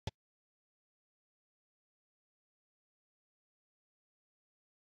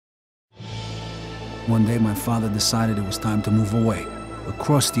One day my father decided it was time to move away,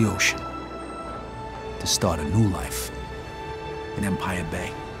 across the ocean, to start a new life in Empire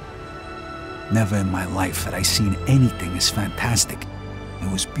Bay. Never in my life had I seen anything as fantastic. It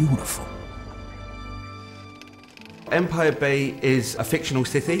was beautiful. Empire Bay is a fictional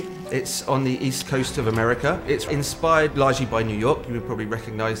city. It's on the east coast of America. It's inspired largely by New York. You would probably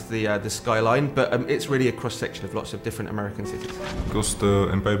recognize the skyline, but it's really a cross-section of lots of different American cities.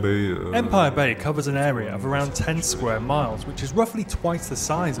 Empire Bay covers an area of around 10 square miles, which is roughly twice the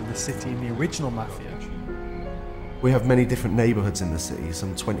size of the city in the original Mafia. We have many different neighbourhoods in the city,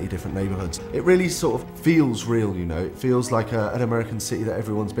 some 20 different neighbourhoods. It really sort of feels real, you know. It feels like an American city that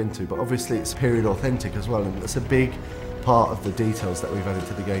everyone's been to, but obviously it's period authentic as well, and that's a big part of the details that we've added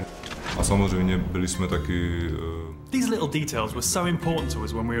to the game. These little details were so important to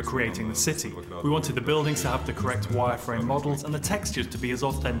us when we were creating the city. We wanted the buildings to have the correct wireframe models and the textures to be as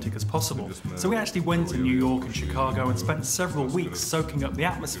authentic as possible. So we actually went to New York and Chicago and spent several weeks soaking up the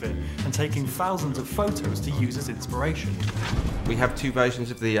atmosphere and taking thousands of photos to use as inspiration. We have two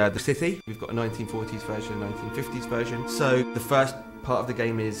versions of the city. We've got a 1940s version, a 1950s version. So the first part of the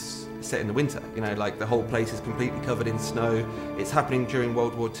game is set in the winter, you know, like the whole place is completely covered in snow. It's happening during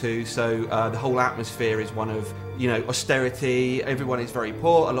World War II, so the whole atmosphere is one of, you know, austerity. Everyone is very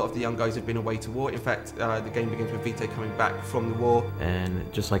poor. A lot of the young guys have been away to war. In fact, the game begins with Vito coming back from the war.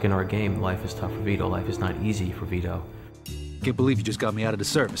 And just like in our game, life is tough for Vito. Life is not easy for Vito. Can't believe you just got me out of the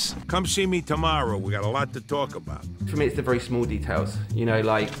service. Come see me tomorrow. We got a lot to talk about. For me, it's the very small details. You know,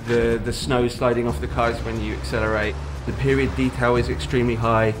 like the snow sliding off the cars when you accelerate. The period detail is extremely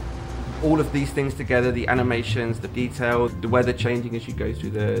high. All of these things together, the animations, the detail, the weather changing as you go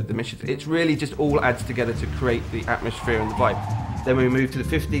through the missions, it's really just all adds together to create the atmosphere and the vibe. Then when we move to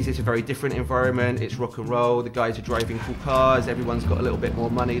the 50s, it's a very different environment. It's rock and roll, the guys are driving cool cars, everyone's got a little bit more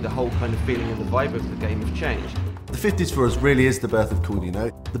money, the whole kind of feeling and the vibe of the game have changed. The 50s for us really is the birth of cool, you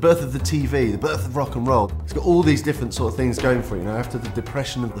know? The birth of the TV, the birth of rock and roll. It's got all these different sort of things going for it, you know, after the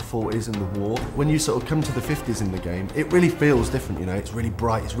depression of the 40s and the war. When you sort of come to the 50s in the game, it really feels different, you know? It's really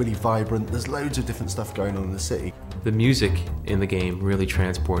bright, it's really vibrant, there's loads of different stuff going on in the city. The music in the game really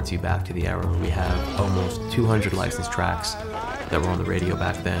transports you back to the era. We have almost 200 licensed tracks that were on the radio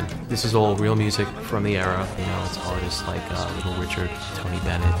back then. This is all real music from the era. You know, it's artists like Little Richard, Tony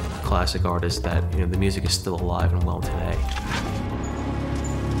Bennett, classic artists that, you know, the music is still alive and well today.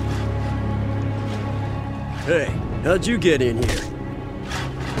 Hey, how'd you get in here?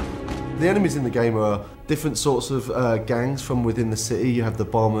 The enemies in the game are different sorts of gangs from within the city. You have the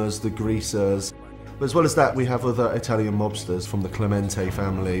bombers, the greasers. But as well as that, we have other Italian mobsters from the Clemente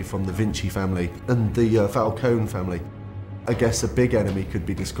family, from the Vinci family, and the Falcone family. I guess a big enemy could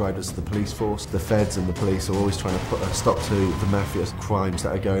be described as the police force. The feds and the police are always trying to put a stop to the mafia's crimes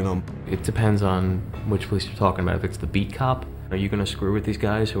that are going on. It depends on which police you're talking about. If it's the beat cop, are you going to screw with these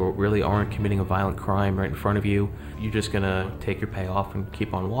guys who really aren't committing a violent crime right in front of you? You're just going to take your payoff and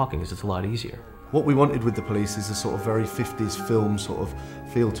keep on walking because it's a lot easier. What we wanted with the police is a sort of very 50s film sort of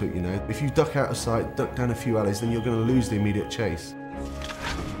feel to it, you know. If you duck out of sight, duck down a few alleys, then you're going to lose the immediate chase.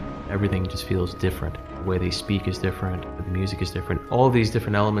 Everything just feels different. The way they speak is different, the music is different. All of these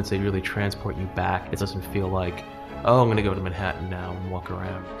different elements, they really transport you back. It doesn't feel like, oh, I'm gonna go to Manhattan now and walk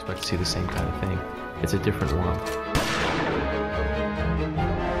around. Expect to see the same kind of thing. It's a different world.